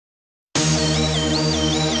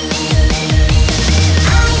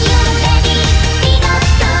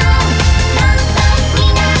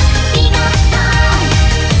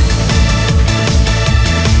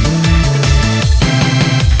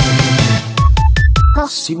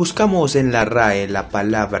Si buscamos en la RAE la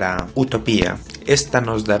palabra utopía, esta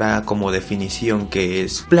nos dará como definición que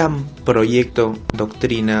es plan, proyecto,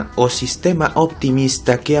 doctrina o sistema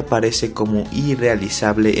optimista que aparece como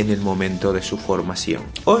irrealizable en el momento de su formación.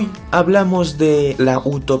 Hoy hablamos de la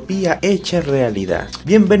utopía hecha realidad.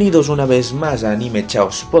 Bienvenidos una vez más a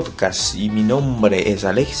AniCha058 Podcast y mi nombre es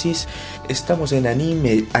Alexis. Estamos en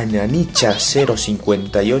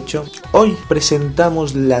AniCha058. Hoy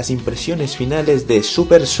presentamos las impresiones finales de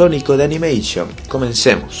Super Sonico de Animation.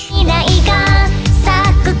 Comencemos.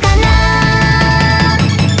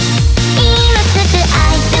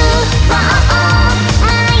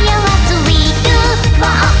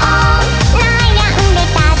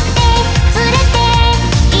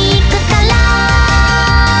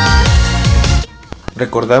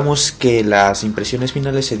 Recordamos que las impresiones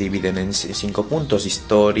finales se dividen en 5 puntos: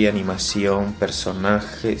 historia, animación,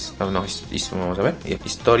 personajes,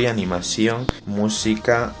 historia, animación,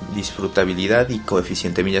 música, disfrutabilidad y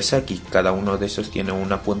coeficiente Miyazaki. Cada uno de esos tiene un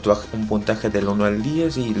puntaje del 1 al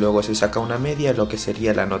 10 y luego se saca una media, lo que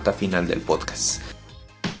sería la nota final del podcast.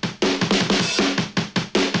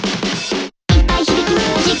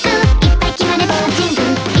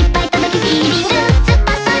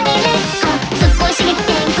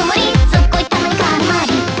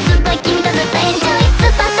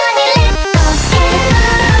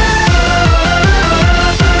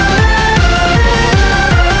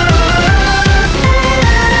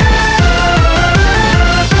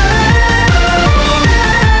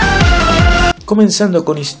 Comenzando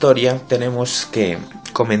con historia, tenemos que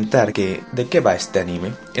comentar que de qué va este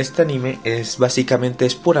anime. Este anime es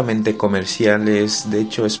puramente comercial, de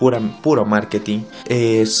hecho es puro marketing.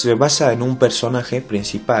 Se basa en un personaje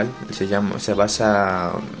principal, se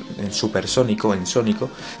basa en Super Sonico,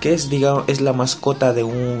 que es la mascota de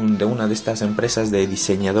una de estas empresas de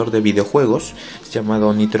diseñador de videojuegos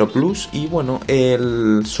llamado Nitro Plus. Y bueno,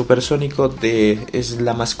 el Super Sonico es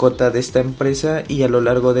la mascota de esta empresa y a lo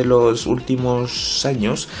largo de los últimos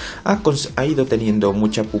años ha ido teniendo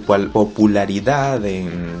mucha popularidad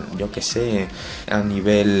en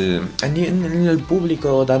el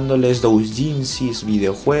público, dándoles doujinshis,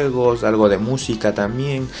 videojuegos, algo de música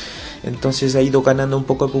también. Entonces ha ido ganando un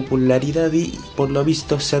poco de popularidad y por lo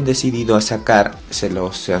visto se decidieron a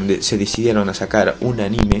sacar un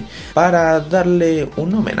anime para darle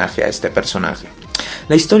un homenaje a este personaje.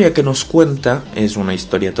 La historia que nos cuenta es una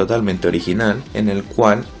historia totalmente original, en el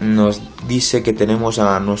cual nos dice que tenemos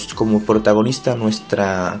como protagonista a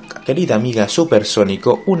nuestra querida amiga Super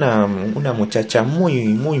Sonico, una muchacha muy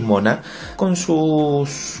muy mona, con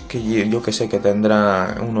que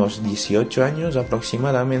tendrá unos 18 años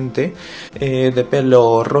aproximadamente, de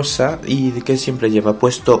pelo rosa y que siempre lleva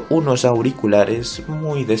puesto unos auriculares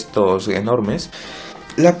muy de estos enormes,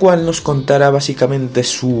 la cual nos contará básicamente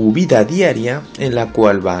su vida diaria, en la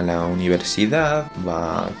cual va a la universidad,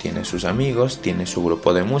 tiene sus amigos, tiene su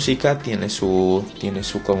grupo de música, tiene sus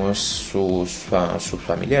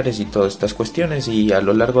familiares y todas estas cuestiones, y a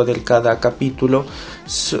lo largo de cada capítulo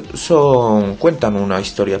cuentan una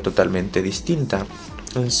historia totalmente distinta.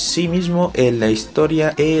 En sí mismo la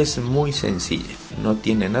historia es muy sencilla, no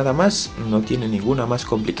tiene nada más, no tiene ninguna más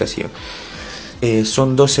complicación.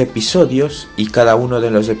 Son 12 episodios y cada uno de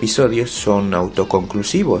los episodios son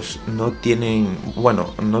autoconclusivos, no tienen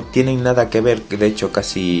nada que ver. De hecho,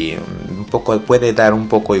 casi puede dar un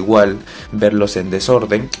poco igual verlos en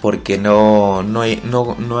desorden, porque no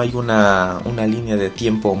hay una línea de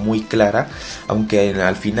tiempo muy clara, aunque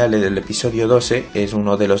al final del episodio 12 es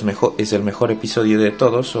es el mejor episodio de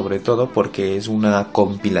todos, sobre todo porque es una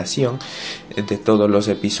compilación de todos los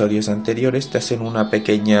episodios anteriores. Te hacen un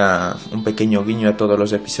pequeño guiño a todos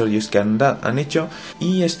los episodios que han hecho,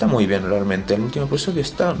 y está muy bien realmente. El último episodio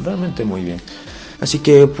está realmente muy bien. Así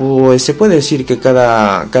que pues se puede decir que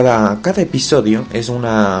cada episodio es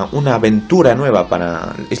una aventura nueva,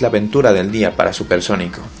 es la aventura del día para Super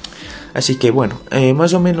Sonico. Así que bueno,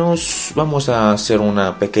 más o menos vamos a hacer un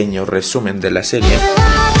pequeño resumen de la serie.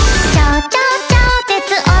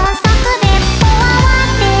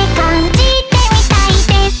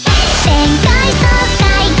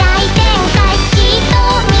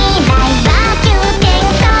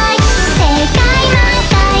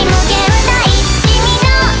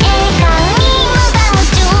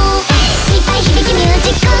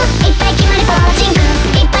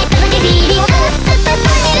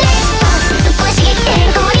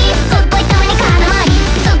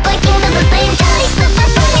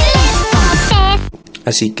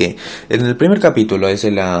 Así que en el primer capítulo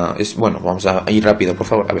bueno, vamos a ir rápido, por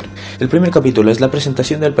favor. A ver, el primer capítulo es la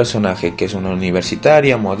presentación del personaje, que es una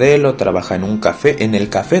universitaria, modelo, trabaja en un café, en el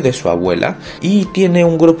café de su abuela, y tiene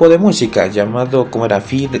un grupo de música llamado, ¿cómo era?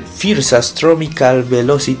 Fierce Astronomical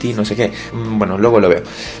Velocity, no sé qué. Bueno, luego lo veo.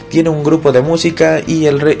 Tiene un grupo de música y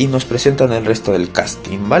nos presentan el resto del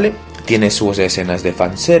casting, ¿vale? Tiene sus escenas de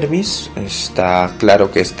fanservice. Está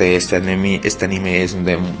claro que este anime es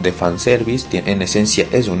de fanservice. En esencia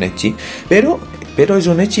es un ecchi, pero es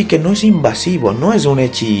un ecchi que no es invasivo, no es un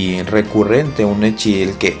ecchi recurrente, un ecchi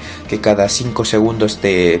el que cada 5 segundos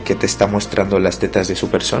que te está mostrando las tetas de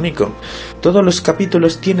Supersónico. Todos los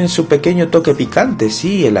capítulos tienen su pequeño toque picante,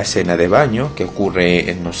 sí, en la escena de baño, que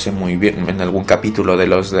ocurre, no sé muy bien, en algún capítulo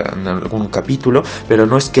pero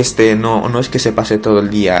no es que no es que se pase todo el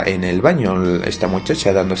día en el baño esta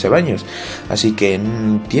muchacha dándose baños. Así que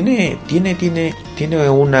tiene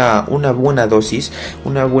una buena dosis,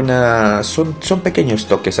 son pequeños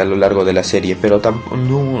toques a lo largo de la serie, pero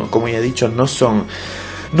como ya he dicho,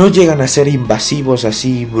 no llegan a ser invasivos,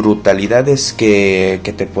 así brutalidades que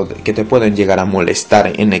te pueden llegar a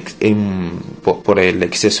molestar por el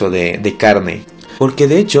exceso de carne. Porque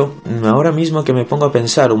de hecho, ahora mismo que me pongo a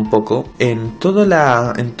pensar un poco, en todo el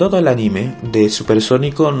anime de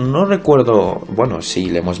Supersónico no recuerdo, bueno, sí,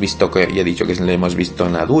 le hemos visto, que ya he dicho que le hemos visto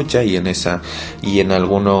en la ducha y en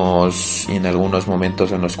algunos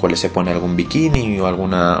momentos en los cuales se pone algún bikini o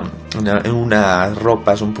unas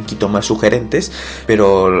ropas un poquito más sugerentes,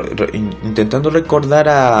 pero intentando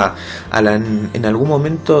recordar en algún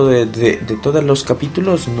momento de todos los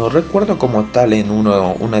capítulos, no recuerdo como tal en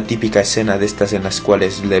una típica escena de estas en las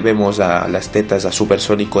cuales le vemos a las tetas a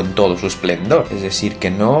Supersónico en todo su esplendor. Es decir,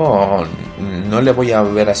 que no le voy a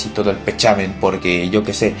ver así todo el pechamen porque yo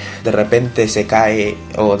que sé, de repente se cae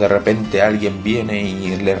o de repente alguien viene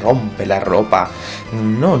y le rompe la ropa.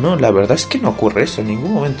 No, la verdad es que no ocurre eso en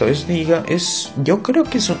ningún momento. Yo creo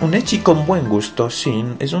que es un ecchi con buen gusto, sí,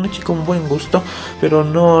 es un ecchi con buen gusto, pero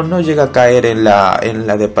no llega a caer en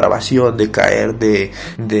la depravación de caer de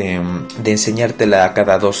enseñártela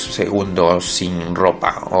cada 2 segundos sin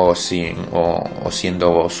ropa o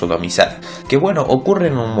siendo sodomizada. Que bueno, ocurre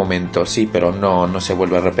en un momento, sí, pero no se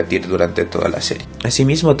vuelve a repetir durante toda la serie.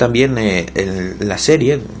 Asimismo también la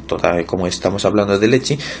serie, toda como estamos hablando de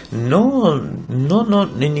ecchi, no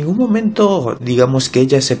en ningún momento digamos que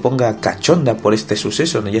ella se ponga cachonda por este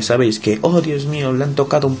suceso, ¿no? Ya sabéis que, oh Dios mío, le han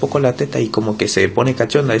tocado un poco la teta y como que se pone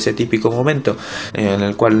cachonda, ese típico momento en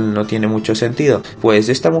el cual no tiene mucho sentido. Pues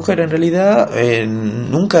esta mujer en realidad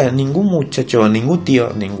nunca ningún muchacho, ningún tío,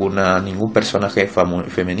 ningún personaje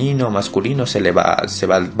femenino, masculino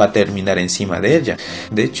va a terminar encima de ella.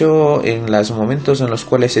 De hecho, en los momentos en los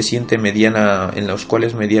cuales se siente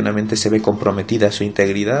medianamente se ve comprometida su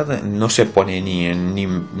integridad, no se pone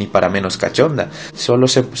ni para menos cachonda.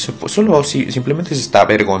 Simplemente se está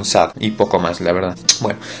avergonzada y poco más, la verdad.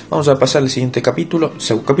 Bueno, vamos a pasar al siguiente capítulo,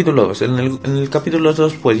 capítulo 2. En el capítulo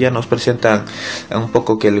 2 pues ya nos presentan un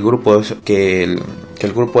poco que el grupo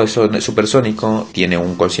de Supersónico tiene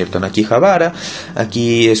un concierto en Akihabara.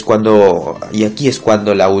 Aquí es cuando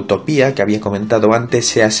la utopía que había comentado antes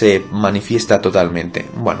se manifiesta totalmente.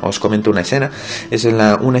 Bueno, os comento una escena. Es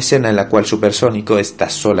una escena en la cual Supersónico está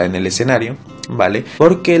sola en el escenario, ¿vale?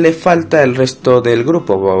 Porque le falta el resto del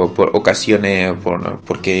grupo por ocasiones,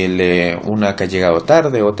 porque una que ha llegado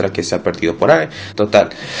tarde, otra que se ha perdido por ahí. Total,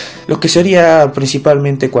 lo que sería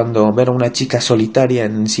principalmente cuando ver a una chica solitaria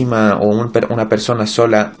encima o una persona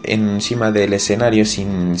sola encima del escenario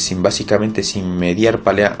sin mediar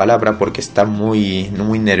palabra porque está muy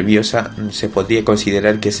nerviosa, se podría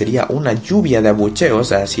considerar que sería una lluvia de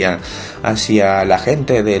abucheos hacia la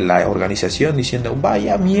gente de la organización diciendo: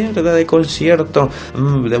 vaya mierda de concierto,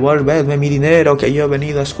 devolvedme mi dinero que yo he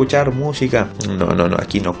venido a escuchar música. No,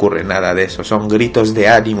 aquí no ocurre nada de eso, son gritos de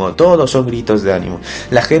ánimo, todos son gritos de ánimo.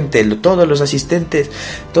 La gente, todos los asistentes,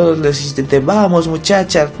 vamos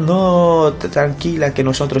muchachas, no, tranquila que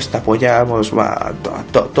nosotros te apoyamos, va,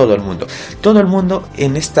 todo el mundo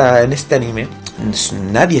en este anime.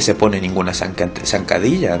 Nadie se pone ninguna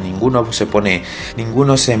zancadilla, ninguno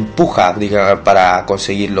se empuja, diga, para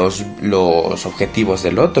conseguir los objetivos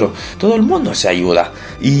del otro. Todo el mundo se ayuda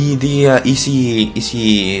y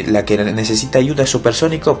si la que necesita ayuda es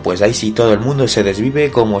Supersónico, pues ahí sí todo el mundo se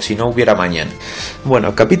desvive como si no hubiera mañana.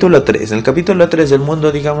 Bueno, capítulo 3. En el capítulo 3 del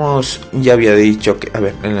mundo, digamos, ya había dicho que,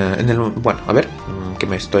 que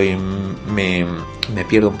me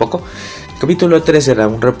pierdo un poco. Capítulo 3 era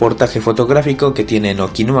un reportaje fotográfico que tiene en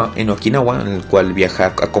Okinawa, en el cual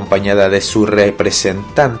viaja acompañada de su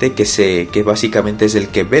representante, que básicamente es el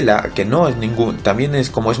que vela, que no es ningún, también es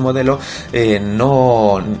como es modelo,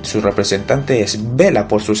 su representante vela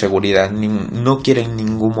por su seguridad, no quiere en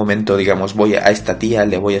ningún momento, digamos, voy a esta tía,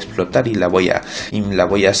 le voy a explotar y la voy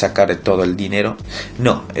a sacar de todo el dinero.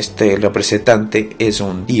 No, este representante es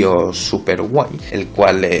un tío super guay, el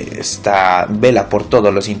cual vela por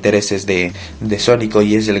todos los intereses de Sonico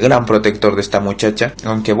y es el gran protector de esta muchacha.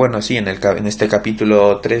 Aunque bueno, sí, en este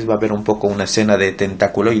capítulo 3 va a haber un poco una escena de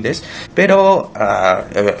tentaculoides, pero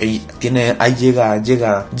ahí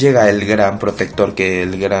llega el gran protector, que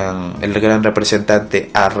el gran representante,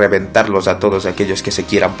 a reventarlos a todos aquellos que se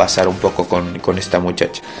quieran pasar un poco con esta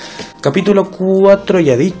muchacha. Capítulo 4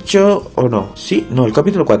 ya dicho, o no, sí, no, el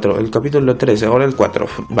capítulo 4, el capítulo 3, ahora el 4,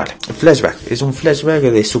 vale, flashback, es un flashback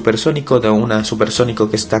de Supersónico, de una Supersónico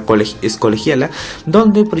que es colegiala,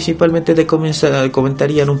 donde principalmente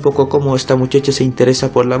comentarían un poco cómo esta muchacha se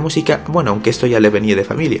interesa por la música, bueno, aunque esto ya le venía de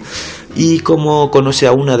familia, y cómo conoce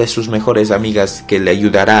a una de sus mejores amigas que le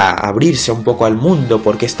ayudará a abrirse un poco al mundo,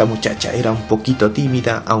 porque esta muchacha era un poquito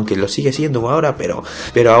tímida, aunque lo sigue siendo ahora, pero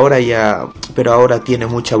ahora tiene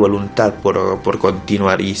mucha voluntad por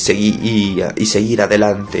continuar y seguir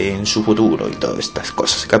adelante en su futuro y todas estas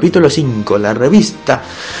cosas. Capítulo 5, la revista.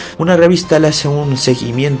 Una revista le hace un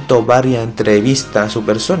seguimiento varia entrevista a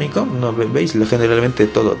Supersónico, ¿no veis? Generalmente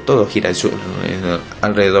todo gira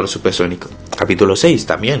alrededor de Supersónico. Capítulo 6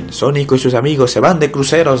 también, Sónico y sus amigos se van de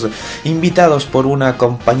cruceros, invitados por una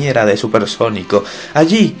compañera de Supersónico.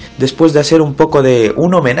 Allí, después de hacer un poco de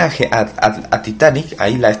un homenaje a Titanic,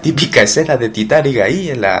 ahí la típica escena de Titanic,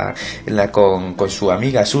 ahí con su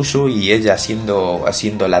amiga Susu y ella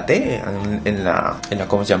haciendo la T en la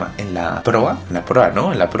 ¿cómo se llama? En la proa,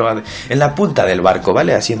 ¿no? En la punta del barco,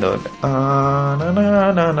 ¿vale? Haciendo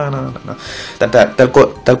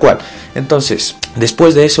tal cual. Entonces,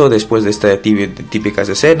 después de estas típicas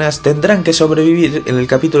escenas, tendrán que sobrevivir en el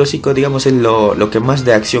capítulo 5, digamos, en lo que más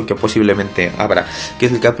de acción que posiblemente habrá, que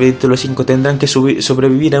es el capítulo 5, tendrán que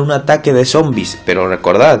sobrevivir a un ataque de zombies, pero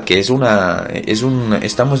recordad que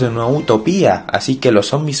estamos en una utopía, así que los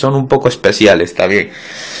zombies son un poco especiales, está bien.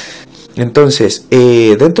 Entonces,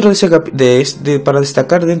 dentro de para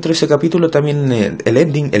destacar dentro de ese capítulo también el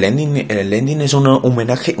ending es un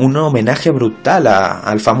homenaje brutal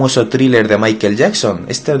al famoso thriller de Michael Jackson,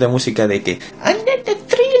 este de música de que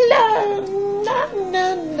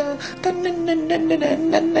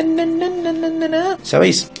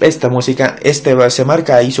 ¿sabéis? Esta música, se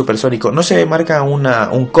marca ahí Supersónico, no se marca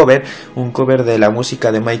un cover de la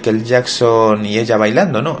música de Michael Jackson y ella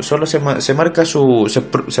bailando, no, solo se marca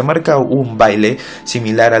un baile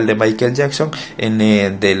similar al de Michael Jackson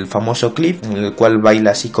del famoso clip, en el cual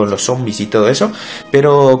baila así con los zombies y todo eso,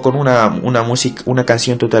 pero con una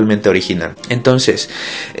canción totalmente original. Entonces,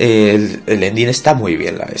 el ending está muy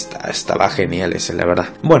bien, estaba genial, la verdad.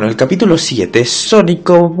 Bueno, el capítulo 7,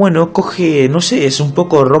 Sonico, bueno, coge, no sé,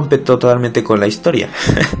 rompe totalmente con la historia.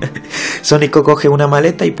 Sonico coge una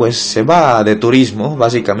maleta y pues se va de turismo,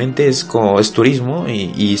 básicamente es turismo,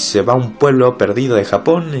 y se va a un pueblo perdido de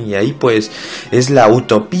Japón, y ahí pues es la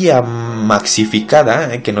utopía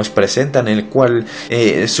maxificada que nos presentan, en el cual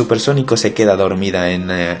Supersónico se queda dormida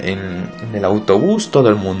en el autobús, todo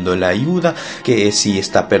el mundo la ayuda, que si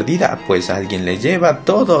está perdida pues alguien le lleva,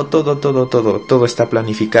 todo está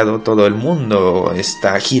planificado, todo el mundo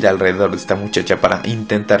gira alrededor de esta muchacha para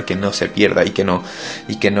intentar que no se pierda y que no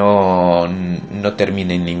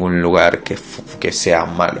termine en ningún lugar que sea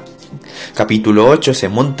malo. Capítulo 8 se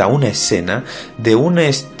monta una escena de una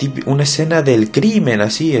escena del crimen,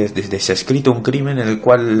 así es, desde se ha escrito un crimen en el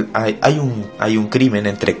cual hay un crimen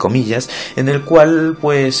entre comillas, en el cual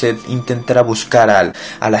pues se intentará buscar al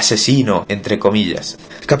asesino entre comillas.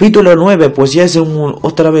 Capítulo 9 pues ya es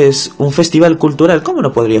otra vez un festival cultural. ¿Cómo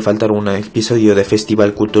no podría faltar un episodio de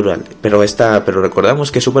festival cultural? Pero recordamos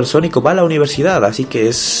que Supersónico va a la universidad, así que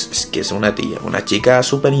es una chica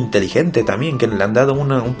súper inteligente también, que le han dado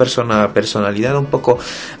una personalidad un poco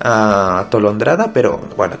atolondrada, pero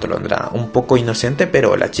bueno, un poco inocente,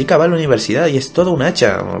 pero la chica va a la universidad y es todo un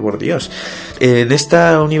hacha, por Dios. En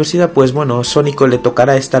esta universidad pues bueno, Sonico le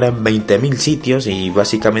tocará estar en 20.000 sitios y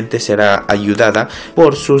básicamente será ayudada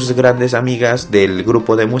por sus grandes amigas del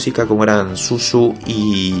grupo de música, como eran Susu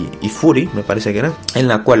y Fury, me parece que eran, en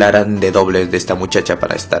la cual harán de dobles de esta muchacha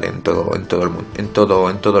para estar en todo el mundo, en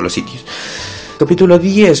todos los sitios. Capítulo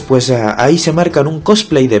 10, pues ahí se marcan un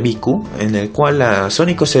cosplay de Miku, en el cual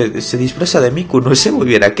Sonico se disfraza de Miku, no sé muy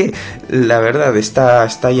bien a qué. La verdad, está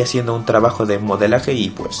ahí haciendo un trabajo de modelaje y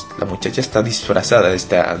pues la muchacha está disfrazada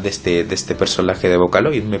de este personaje de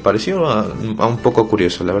Vocaloid. Me pareció un poco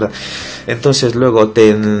curioso, la verdad. Entonces luego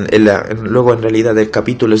en realidad el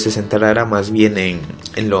capítulo se centrará más bien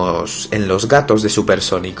en los gatos de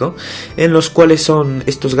Supersónico, en los cuales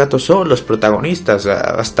estos gatos son los protagonistas.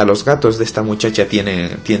 Hasta los gatos de esta muchacha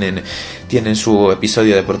tienen su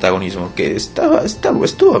episodio de protagonismo, que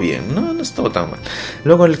estuvo bien, no estuvo tan mal.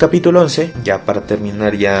 Luego en el capítulo 11, ya para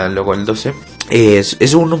terminar, ya luego el 12,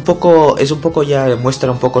 es un poco ya muestra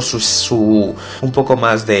un poco un poco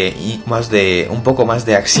más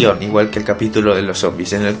de acción, igual que el capítulo de los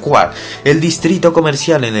zombies, en el cual el distrito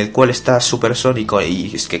comercial en el cual está Supersónico, y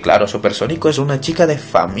es que claro, Supersónico es una chica de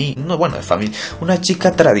familia, una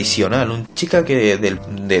chica tradicional, una chica que del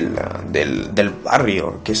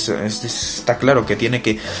barrio, que está claro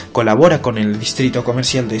que colabora con el distrito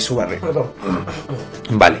comercial de su barrio. Perdón.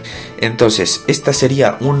 Vale, entonces esta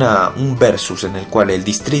sería un versus en el cual el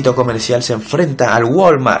distrito comercial se enfrenta al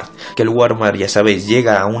Walmart, que el Walmart, ya sabéis,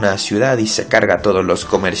 llega a una ciudad y se carga todos los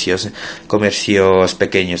comercios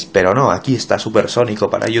pequeños, pero no, aquí está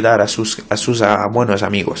Supersónico para ayudar a sus buenos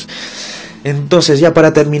amigos. Entonces, ya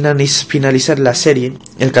para terminar y finalizar la serie,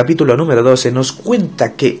 el capítulo número 12 nos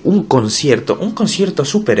cuenta que un concierto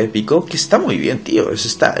súper épico, que está muy bien, tío.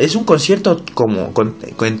 Es un concierto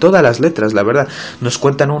con todas las letras, la verdad. Nos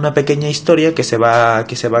cuentan una pequeña historia que se va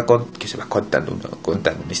contando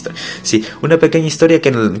una historia. Sí, una pequeña historia que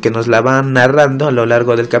nos la van narrando a lo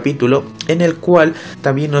largo del capítulo, en el cual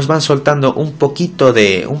también nos van soltando un poquito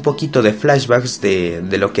de flashbacks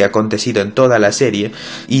de lo que ha acontecido en toda la serie,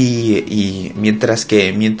 y mientras que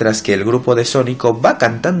el grupo de Sonico va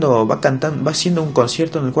haciendo un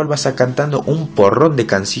concierto en el cual vas cantando un porrón de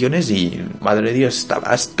canciones, y madre de Dios,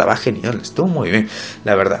 estaba genial, estuvo muy bien,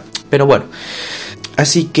 la verdad. Pero bueno,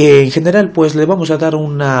 así que en general pues le vamos a dar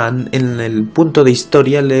en el punto de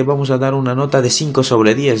historia le vamos a dar una nota de 5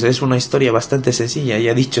 sobre 10. Es una historia bastante sencilla,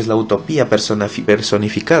 ya dicho, es la utopía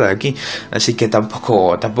personificada aquí, así que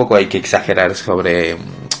tampoco hay que exagerar sobre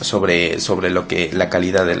la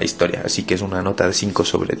calidad de la historia, así que es una nota de 5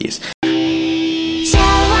 sobre 10.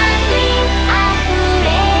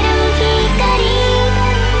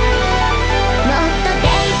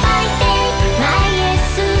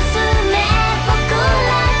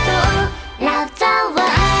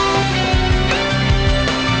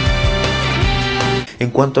 En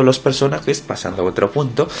cuanto a los personajes, pasando a otro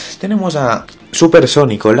punto, tenemos a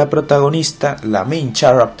Supersónico, la protagonista, la main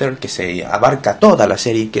character, que se abarca toda la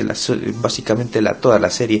serie, que básicamente toda la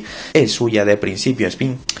serie es suya de principio a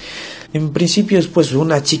fin. En principio es pues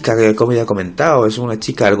una chica que, como ya he comentado, es una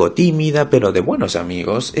chica algo tímida, pero de buenos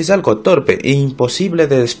amigos. Es algo torpe e imposible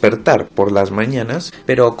de despertar por las mañanas,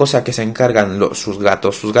 pero cosa que se encargan sus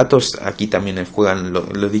gatos. Sus gatos aquí también juegan,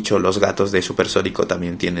 lo he dicho, los gatos de Supersónico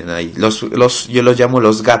también tienen ahí. Yo los llamo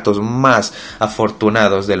los gatos más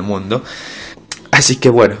afortunados del mundo. Así que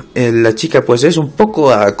bueno, la chica pues es un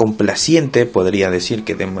poco complaciente, podría decir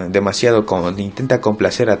que demasiado intenta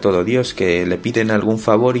complacer a todo Dios, que le piden algún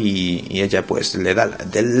favor y ella pues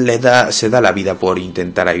se da la vida por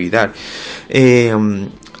intentar ayudar.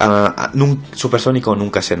 Supersónico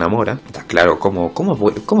nunca se enamora. Está claro, ¿cómo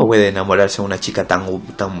puede enamorarse una chica tan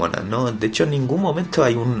mona, ¿no? De hecho, en ningún momento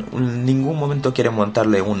ningún momento quiere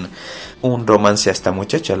montarle un romance a esta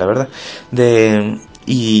muchacha, la verdad.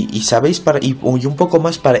 Y sabéis, y un poco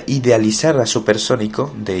más para idealizar a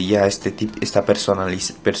Supersónico, de ya esta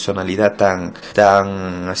personalidad tan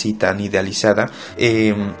idealizada.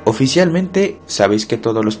 Oficialmente sabéis que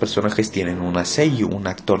todos los personajes tienen una seiyuu, un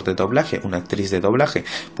actor de doblaje, una actriz de doblaje.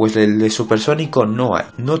 Pues el de Supersónico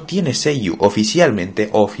no tiene seiyuu. Oficialmente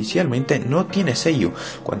no tiene seiyuu.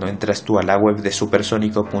 Cuando entras tú a la web de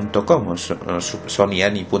supersonico.com o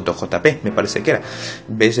sonyani.jp, me parece que era,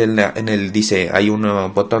 ves dice, hay un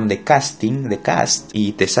botón de cast,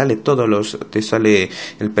 y te sale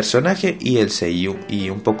el personaje y el seiyuu y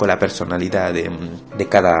un poco la personalidad de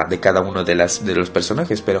cada uno de los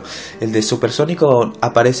personajes. Pero el de Supersónico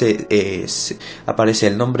aparece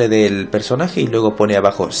el nombre del personaje y luego pone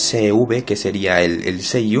abajo CV, que sería el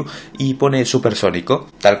seiyuu, y pone Supersónico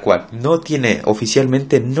tal cual.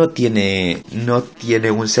 Oficialmente no tiene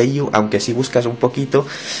un seiyuu, aunque si buscas un poquito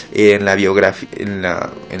en la biografía,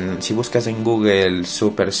 si buscas en Google el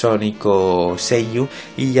supersónico Seiyu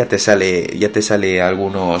y ya te sale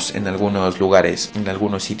en algunos lugares, en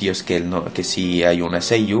algunos sitios que sí hay una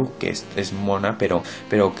Seiyu, que es mona, pero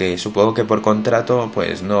que supongo que por contrato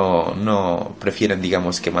pues no prefieren,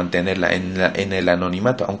 digamos, que mantenerla en el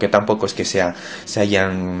anonimato, aunque tampoco es que se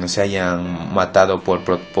hayan matado por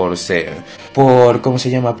 ¿cómo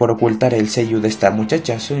se llama? Por ocultar el Seiyu de esta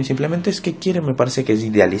muchacha. Simplemente es que quieren, me parece que es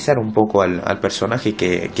idealizar un poco al personaje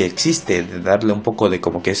que existe, de darle un poco de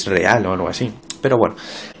como que es real o algo así. Pero bueno,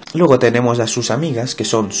 luego tenemos a sus amigas, que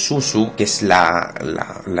son Suzu, que es la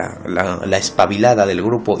espabilada del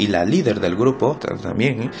grupo y la líder del grupo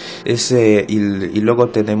también, ¿eh? Y luego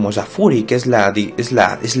tenemos a Furi, que es la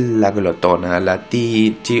glotona,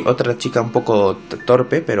 otra chica un poco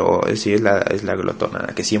torpe, pero sí es la glotona,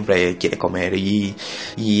 que siempre quiere comer y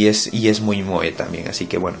es muy moe también, así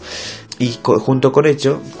que bueno. Y junto con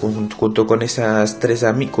esas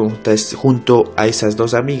junto a esas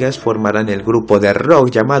dos amigas formarán el grupo de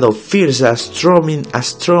rock llamado Fierce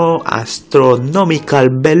Astronomical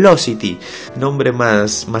Velocity. Nombre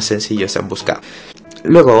más sencillo se han buscado.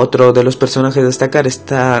 Luego, otro de los personajes a destacar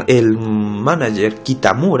está el manager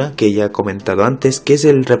Kitamura, que ya he comentado antes, que es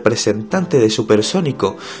el representante de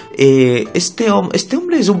Supersónico. Este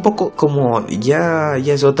hombre es un poco como, ya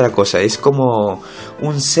es otra cosa, es como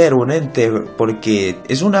un ente, porque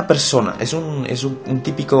es una persona, es un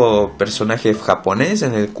típico personaje japonés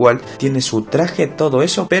en el cual tiene su traje, todo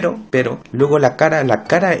eso, pero luego la cara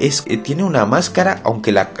tiene una máscara,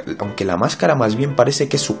 aunque la máscara más bien parece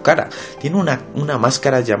que es su cara, tiene una máscara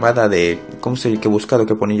llamada que he buscado,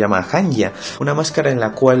 que pone llamada Hanya, una máscara en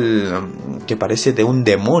la cual que parece de un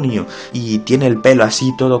demonio y tiene el pelo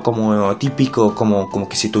así todo como típico, como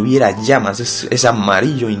que si tuviera llamas, es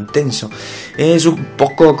amarillo intenso, es un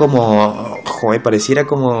poco como, pareciera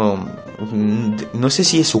como, no sé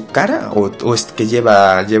si es su cara o es que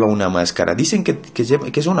lleva una máscara. Dicen que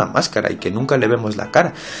es una máscara y que nunca le vemos la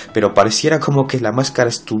cara, pero pareciera como que la máscara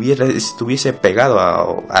estuviese pegado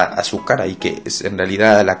a su cara y que en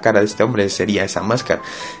realidad la cara de este hombre sería esa máscara.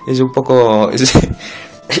 Es un poco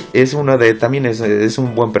también es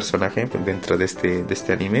un buen personaje dentro de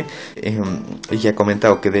este anime. Ya he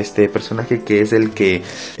comentado que de este personaje, que es el que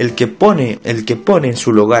pone en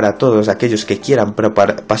su lugar a todos aquellos que quieran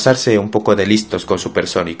pasarse un poco de listos con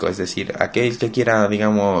Supersónico, es decir, aquel que quiera,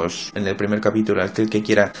 digamos, en el primer capítulo, aquel que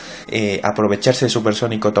quiera aprovecharse de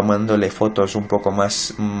Supersónico tomándole fotos un poco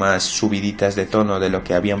más subiditas de tono de lo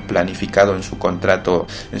que habían planificado en su contrato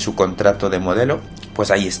de modelo, pues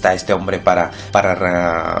ahí está este hombre para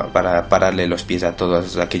pararle los pies a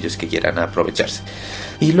todos aquellos que quieran aprovecharse.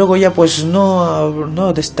 Y luego ya pues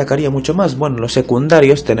no destacaría mucho más. Bueno, los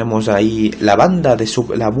secundarios tenemos ahí la banda de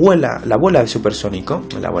la abuela de Supersónico,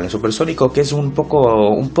 que es un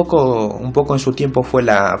poco en su tiempo fue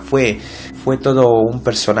todo un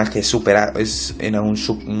personaje era un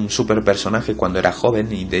super personaje cuando era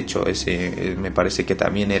joven, y de hecho ese me parece que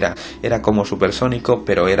también era como Supersónico,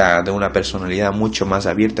 pero era de una personalidad mucho más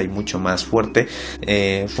abierta y mucho más fuerte.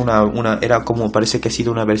 Era como, parece que ha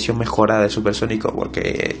sido una versión mejorada de Supersónico,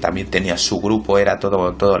 porque también tenía su grupo, era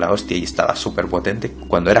todo la hostia y estaba súper potente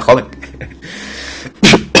cuando era joven.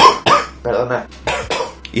 Perdona.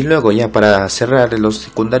 Y luego ya para cerrar los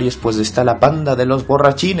secundarios pues está la panda de los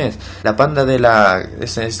borrachines. La panda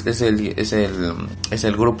es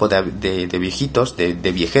el grupo de viejitos,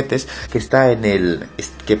 de viejetes, que está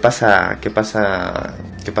que pasa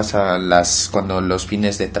cuando los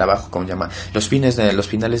fines de trabajo, ¿cómo se llama? Los finales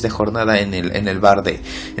de jornada en el bar de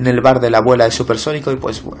la abuela de Supersónico, y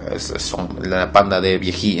pues son la panda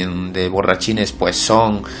de borrachines, pues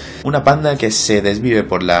son una panda que se desvive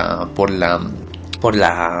por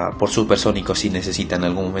Supersónico si necesita en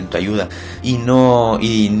algún momento ayuda, y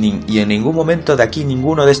en ningún momento de aquí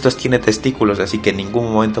ninguno de estos tiene testículos, así que en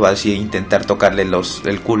ningún momento va a intentar tocarle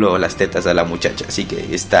el culo o las tetas a la muchacha, así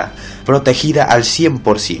que está protegida al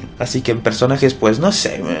 100%. Así que en personajes pues no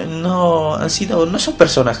sé, no son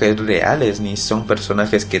personajes reales, ni son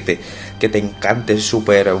personajes que te encanten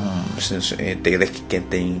súper,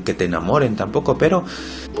 que te enamoren tampoco, pero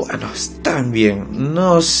bueno, están bien,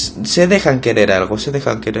 se dejan querer algo,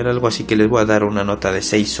 así que les voy a dar una nota de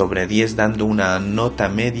 6/10, dando una nota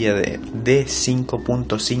media de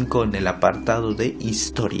 5.5 en el apartado de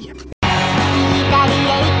historia.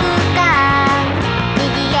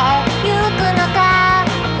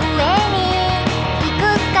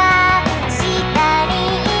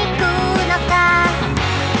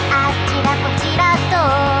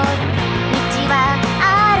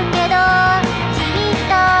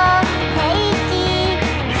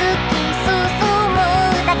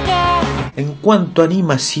 cuanto a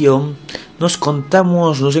animación, nos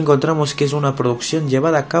encontramos que es una producción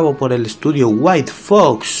llevada a cabo por el estudio White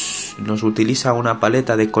Fox. Nos utiliza una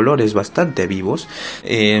paleta de colores bastante vivos.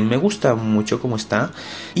 Me gusta mucho cómo está.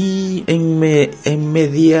 Y en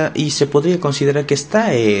media, y se podría considerar que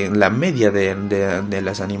está en la media de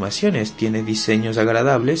las animaciones. Tiene diseños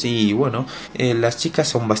agradables y bueno, las chicas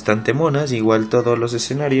son bastante monas. Igual todos los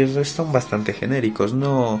escenarios son bastante genéricos.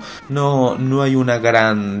 No hay una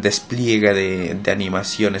gran despliegue de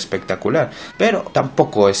animación espectacular. Pero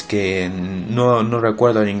tampoco es que no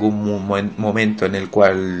recuerdo ningún momento en el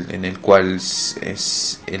cual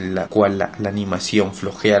la animación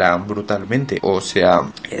flojeara brutalmente, o sea,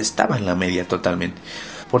 estaba en la media totalmente.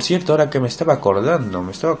 Por cierto, ahora que me estaba acordando,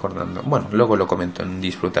 bueno, luego lo comento en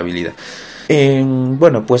Disfrutabilidad.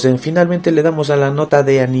 Bueno, pues finalmente le damos a la nota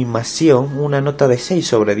de animación una nota de 6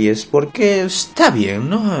 sobre 10, porque está bien,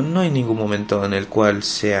 no hay ningún momento en el cual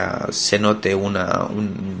se note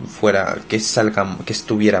que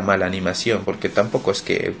estuviera mal animación, porque tampoco es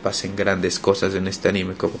que pasen grandes cosas en este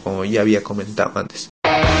anime, como ya había comentado antes.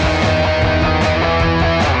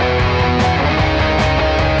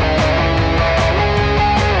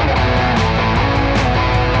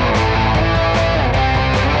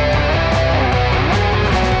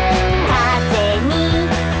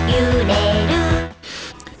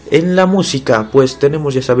 En la música, pues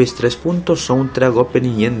tenemos, ya sabéis, 3 puntos: soundtrack,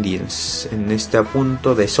 opening y endings. En este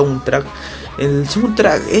punto de soundtrack, el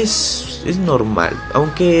soundtrack es normal,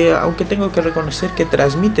 aunque tengo que reconocer que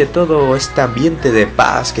transmite todo este ambiente de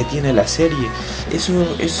paz que tiene la serie. El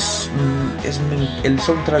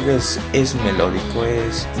soundtrack es melódico,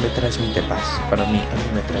 me transmite paz. A mí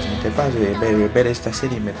me transmite paz. Ver esta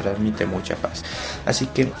serie me transmite mucha paz. Así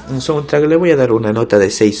que en soundtrack le voy a dar una nota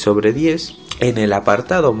de 6 sobre 10. En el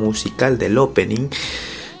apartado musical del opening,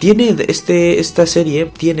 esta serie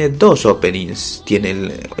tiene 2 openings.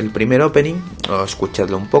 Tiene el primer opening,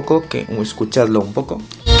 escuchadlo un poco.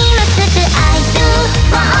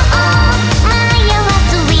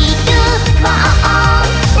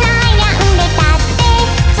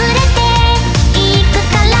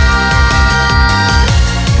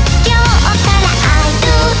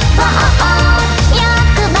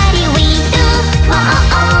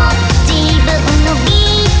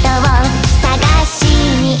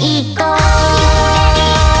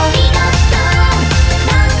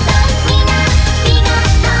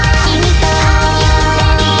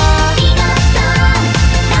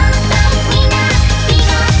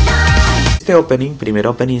 Este primer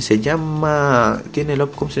opening se llama,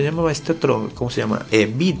 ¿cómo se llamaba este otro? ¿Cómo se llama?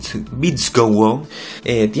 Beats Go On.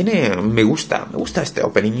 Me gusta este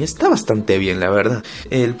opening, está bastante bien, la verdad.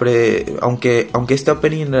 Aunque este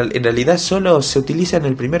opening en realidad solo se utiliza en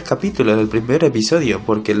el primer capítulo, en el primer episodio,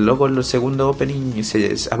 porque luego el segundo opening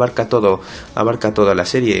abarca toda la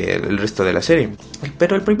serie, el resto de la serie.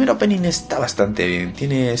 Pero el primer opening está bastante bien,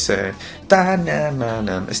 tiene ese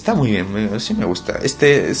está muy bien, sí me gusta.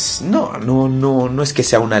 No es que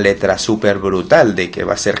sea una letra súper brutal de que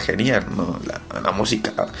va a ser genial, no, la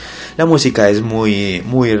música es muy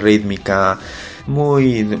rítmica,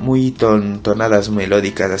 muy tonadas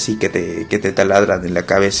melódicas, así que te taladran en la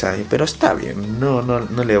cabeza, pero está bien. No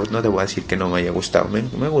te voy a decir que no me haya gustado,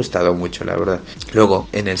 me ha gustado mucho, la verdad. Luego,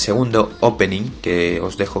 en el segundo opening, que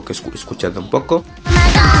os dejo que escuchando un poco.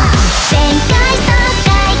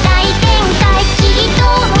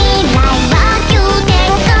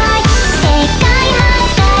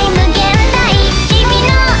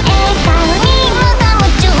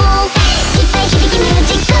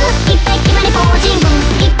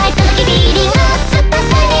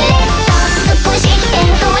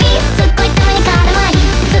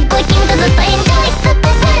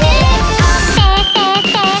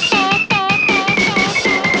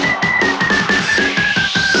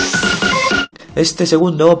 Este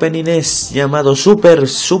segundo opening es llamado Super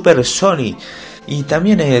Sony. Y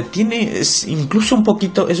también es incluso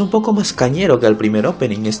es un poco más cañero que el primer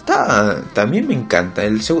opening. También me encanta.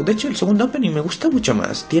 De hecho, el segundo opening me gusta mucho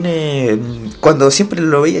más. Cuando siempre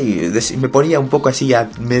lo veía y me ponía un poco así a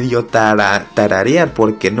medio tararear,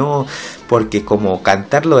 porque como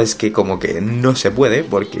cantarlo es que como que no se puede,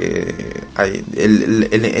 porque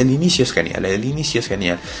el inicio es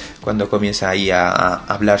genial, cuando comienza ahí a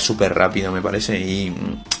hablar súper rápido, me parece, y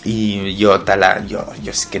yo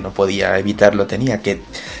es que no podía evitarlo, tenía que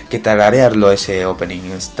tararearlo ese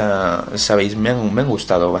opening. Sabéis, me han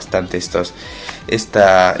gustado bastante estos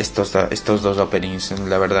 2 openings,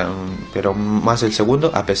 la verdad, pero más el segundo,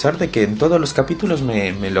 a pesar de que en todos los capítulos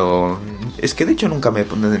es que de hecho nunca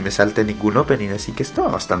me salté ningún opening, así que estaba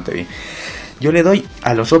bastante bien. Yo le doy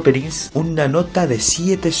a los openings una nota de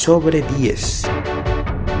 7 sobre 10.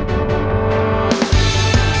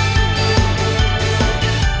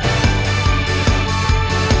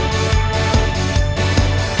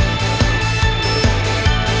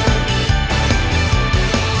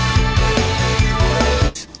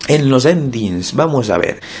 En los endings, vamos a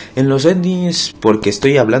ver, en los endings, porque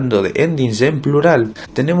estoy hablando de endings en plural,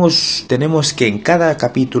 tenemos que en cada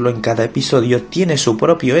capítulo, en cada episodio, tiene su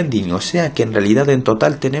propio ending, o sea que en realidad en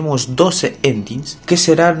total tenemos 12 endings, que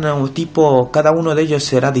serán tipo, cada uno de ellos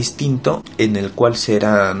será distinto, en el cual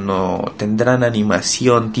tendrán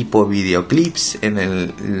animación tipo videoclips en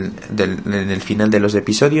el final de los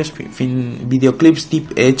episodios, videoclips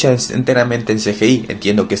hechas enteramente en CGI,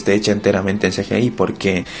 entiendo que esté hecha enteramente en CGI,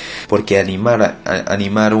 porque animar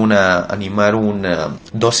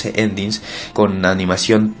 12 endings con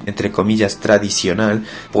animación entre comillas tradicional,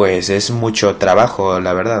 pues es mucho trabajo,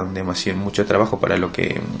 la verdad, mucho trabajo para lo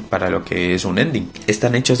que es un ending.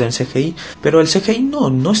 Están hechos en CGI, pero el CGI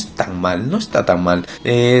no es tan mal, no está tan mal.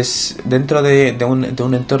 Es dentro de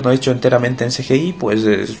un entorno hecho enteramente en CGI, pues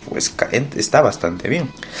está bastante bien.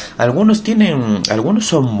 Algunos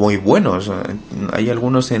son muy buenos. Hay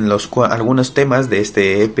algunos algunos temas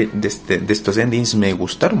de estos endings me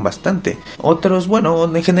gustaron bastante. Otros, bueno,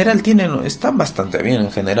 en general están bastante bien en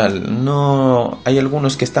general. No hay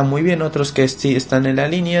algunos que están muy bien, otros que sí están en la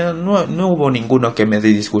línea. No hubo ninguno que me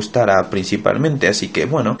disgustara principalmente, así que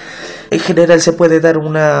bueno, en general se puede dar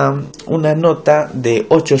una nota de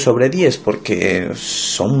 8 sobre 10 porque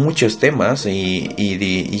son muchos temas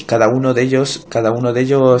y cada uno de ellos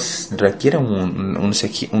requiere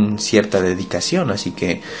un cierta dedicación, así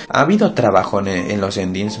que ha habido trabajo en los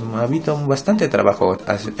endings. Ha habido bastante trabajo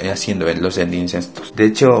haciendo los endings estos. De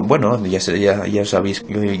hecho, bueno,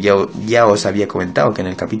 ya os había comentado que en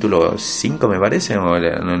el capítulo 5 me parece, o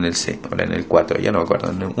en el 4, ya no me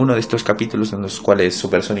acuerdo, en uno de estos capítulos en los cuales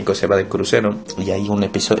Sonico se va de crucero y hay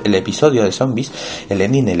el episodio de zombies, el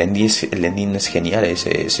ending es genial,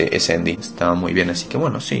 ese ending está muy bien, así que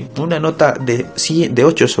bueno, sí, una nota de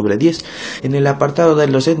 8 sobre 10 en el apartado de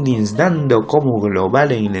los endings, dando como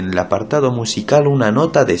global en el apartado musical una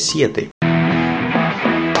nota de 7.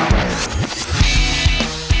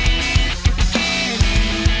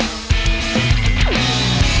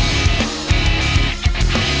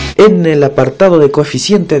 En el apartado de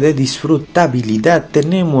coeficiente de disfrutabilidad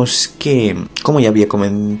tenemos que, como ya había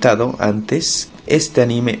comentado antes, este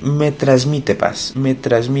anime me transmite paz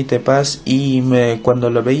y cuando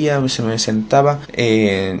lo veía se me sentaba,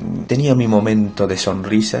 tenía mi momento de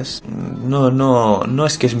sonrisas. No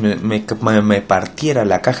es que me partiera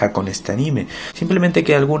la caja con este anime, simplemente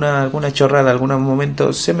que alguna chorrada, algún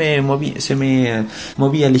momento se me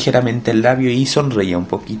movía ligeramente el labio y sonreía un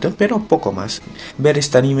poquito, pero poco más. Ver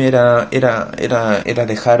este anime era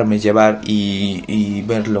dejarme llevar y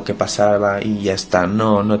ver lo que pasaba y ya está,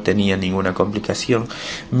 no tenía ninguna complicación.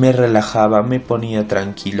 Me relajaba, me ponía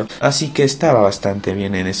tranquilo, así que estaba bastante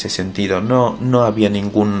bien en ese sentido. No había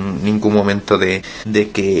ningún momento de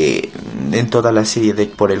que en toda la serie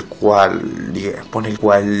por el cual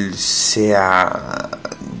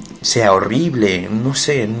sea horrible, no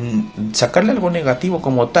sé, sacarle algo negativo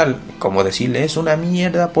como tal, como decirle es una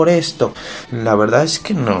mierda por esto. La verdad es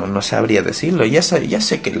que no sabría decirlo. Ya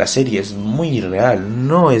sé que la serie es muy irreal,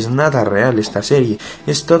 no es nada real esta serie,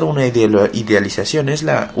 es toda una idealización, es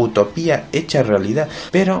la utopía hecha realidad,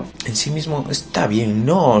 pero en sí mismo está bien.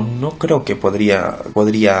 No creo que podría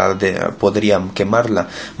quemarla,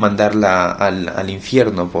 mandarla al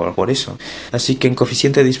infierno por eso. Así que en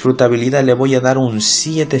coeficiente de disfrutabilidad le voy a dar un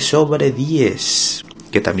 7 sobre 10,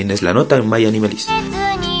 que también es la nota en My Anime List.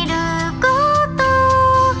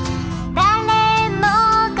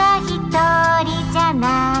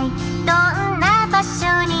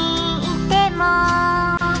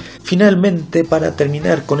 Finalmente, para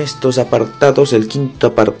terminar con estos apartados, el quinto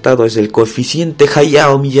apartado es el coeficiente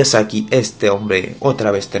Hayao Miyazaki. Este hombre,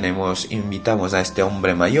 otra vez invitamos a este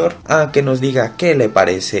hombre mayor a que nos diga qué le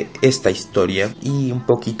parece esta historia y un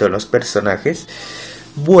poquito los personajes.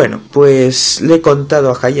 Bueno, pues le he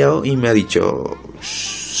contado a Hayao y me ha dicho: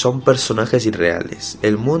 son personajes irreales,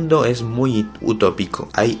 el mundo es muy utópico,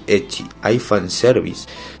 hay ecchi, hay fanservice,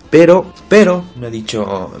 pero me ha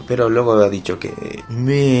dicho, pero luego ha dicho que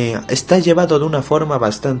está llevado de una forma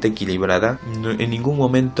bastante equilibrada. En ningún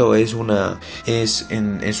momento en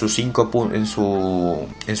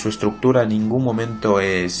su estructura, en ningún momento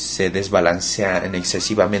se desbalancea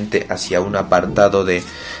excesivamente hacia un apartado de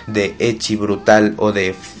ecchi brutal o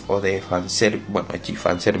de fanservice, ecchi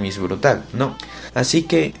fanservice brutal, no. Así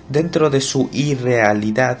que dentro de su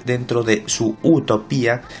irrealidad, dentro de su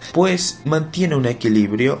utopía, pues mantiene un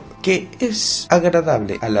equilibrio que es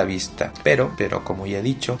agradable a la vista. Pero como ya he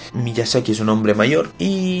dicho, Miyazaki es un hombre mayor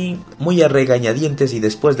y muy a regañadientes, y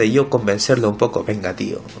después de yo convencerlo un poco, venga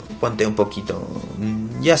tío, ponte un poquito,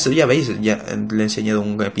 ya veis, ya le he enseñado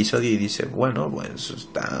un episodio y dice, bueno, pues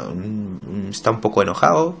está un poco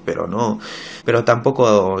enojado, pero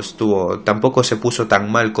tampoco se puso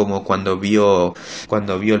tan mal como cuando vio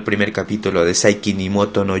el primer capítulo de Saiki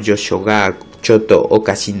Nimoto no Yoshoga Choto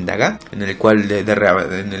Okashindaga, en el cual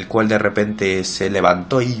de repente se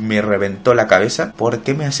levantó y me reventó la cabeza. ¿Por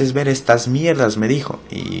qué me haces ver estas mierdas?, me dijo,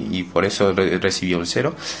 y por eso recibió un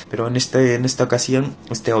 0. Pero en esta ocasión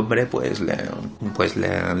este hombre pues le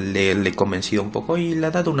he convencido un poco y le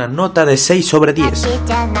ha dado una nota de 6 sobre 10.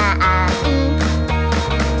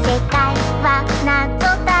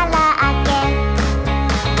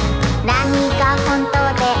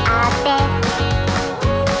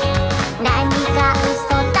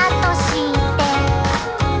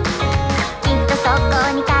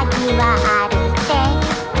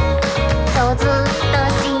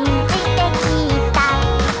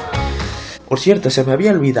 Por cierto, se me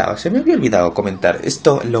había olvidado comentar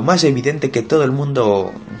esto, lo más evidente que todo el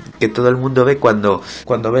mundo ve cuando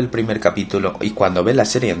ve el primer capítulo y cuando ve la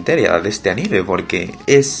serie entera de este anime, porque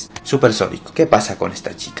es Supersónico. ¿Qué pasa con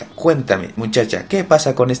esta chica? Cuéntame, muchacha, ¿qué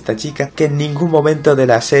pasa con esta chica que en ningún momento de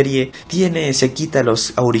la serie se quita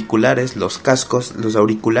los auriculares, los cascos, los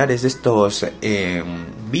auriculares de estos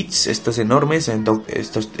Beats, estos enormes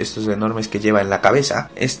que lleva en la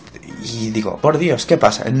cabeza? Y digo, por Dios, ¿qué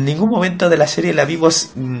pasa? En ningún momento de la serie la vimos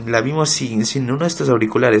sin uno de estos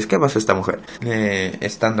auriculares. ¿Qué pasa esta mujer?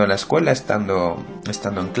 Estando en la escuela, estando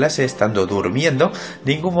en clase, estando durmiendo,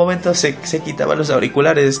 en ningún momento se quitaba los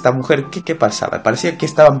auriculares de esta mujer. ¿Qué pasaba? Parecía que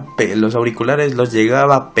los auriculares los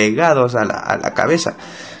llegaba pegados a la cabeza.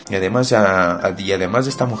 Y además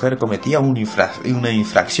esta mujer cometía una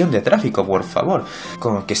infracción de tráfico, por favor,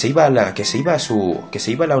 como que se iba a la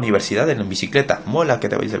universidad en bicicleta. Mola que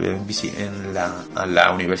te vayas a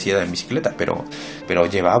la universidad en bicicleta, pero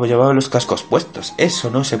llevaba los cascos puestos.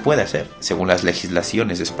 Eso no se puede hacer, según las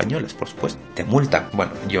legislaciones españolas, por supuesto. Te multan.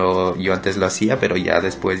 Bueno, yo antes lo hacía, pero ya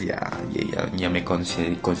después ya me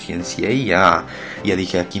conciencié y ya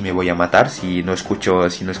dije, aquí me voy a matar si no escucho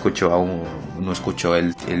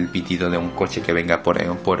el pitido de un coche que venga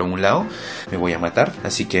por un lado, me voy a matar.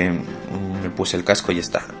 Así que me puse el casco y ya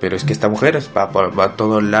está. Pero es que esta mujer va a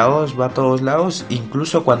todos lados,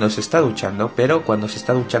 incluso cuando se está duchando. Pero cuando se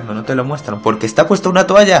está duchando no te lo muestran porque está puesta una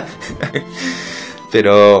toalla.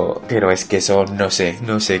 Pero es que eso no sé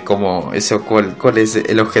cómo eso, cuál es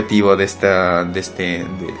el objetivo de eso,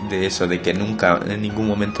 de que nunca en ningún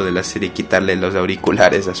momento de la serie quitarle los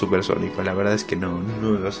auriculares a Supersónico. La verdad es que no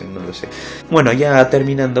lo sé. Bueno, ya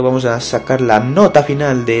terminando, vamos a sacar la nota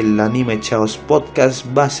final del AniMechaos Podcast.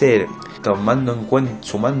 Va a ser,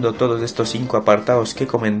 sumando todos estos 5 apartados que he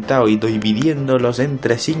comentado y dividiéndolos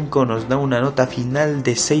entre 5, nos da una nota final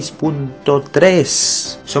de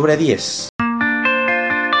 6.3 sobre 10.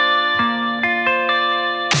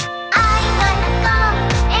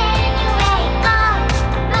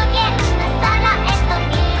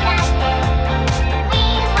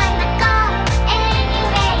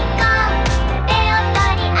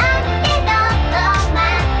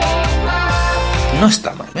 No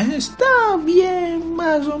está mal, está bien,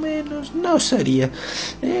 más o menos, no sería.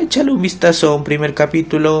 Échale un vistazo a un primer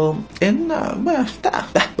capítulo.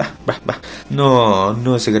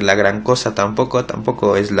 No es la gran cosa tampoco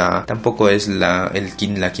es la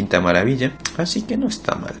quinta maravilla, así que no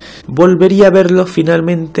está mal. ¿Volvería a verlo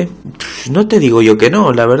finalmente? No te digo yo que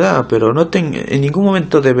no, la verdad, pero en ningún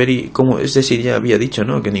momento debería, ya había dicho,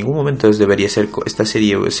 ¿no? Que en ningún momento debería ser esta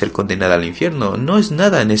serie ser condenada al infierno. No es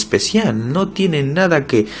nada en especial, no tiene nada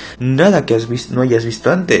que no hayas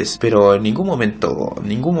visto antes, pero en ningún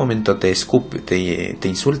momento te escupe, te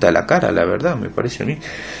insulta a la cara, la verdad, me parece a mí.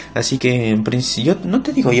 Así que en principio, yo no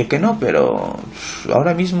te digo yo que no, pero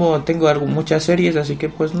ahora mismo tengo muchas series, así que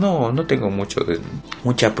pues no tengo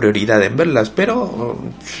mucha prioridad en verlas, pero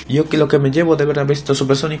yo que lo que me llevo de haber visto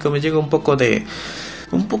Supersónico, me llega un poco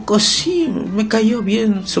sí, me cayó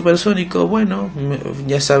bien Supersónico. Bueno,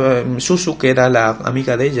 ya sabe, Susu, que era la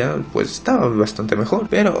amiga de ella, pues estaba bastante mejor,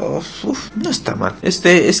 pero no está mal. Es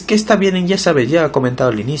que está bien, ya sabes, ya he comentado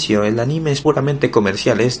al inicio, el anime es puramente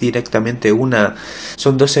comercial, es directamente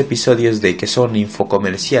son 2 episodios que son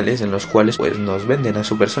infocomerciales, en los cuales pues nos venden a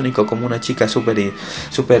Supersónico como una chica super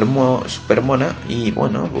mona, y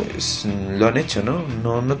bueno, pues lo han hecho, ¿no?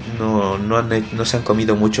 No se han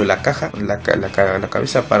comido mucho la cabeza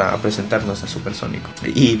cabeza para presentarnos a Super Sonico.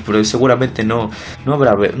 Y pero seguramente no va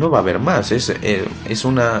a haber más. Es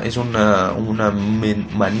una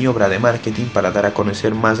maniobra de marketing para dar a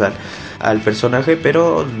conocer más al personaje,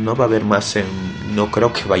 pero no va a haber más. No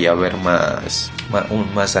creo que vaya a haber más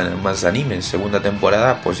animes. Segunda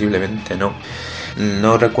temporada posiblemente no.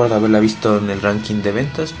 No recuerdo haberla visto en el ranking de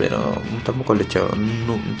ventas, pero tampoco le he hecho,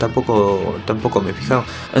 tampoco me he fijado.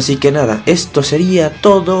 Así que nada, esto sería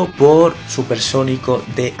todo por Super Sonico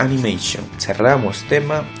de Animation. Cerramos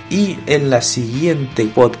tema y en la siguiente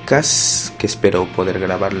podcast, que espero poder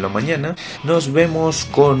grabarlo mañana, nos vemos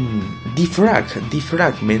con The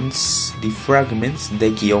Fragments de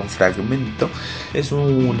guión fragmento. Es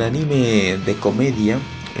un anime de comedia,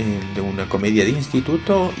 de una comedia de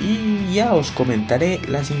instituto, y ya os comentaré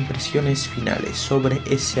las impresiones finales sobre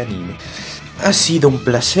ese anime. Ha sido un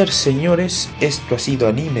placer, señores. Esto ha sido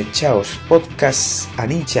AniMe058 Podcast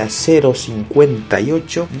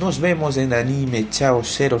AniCha058. Nos vemos en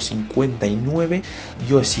AniMe059.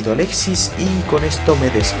 Yo he sido Alexis y con esto me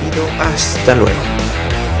despido. Hasta luego.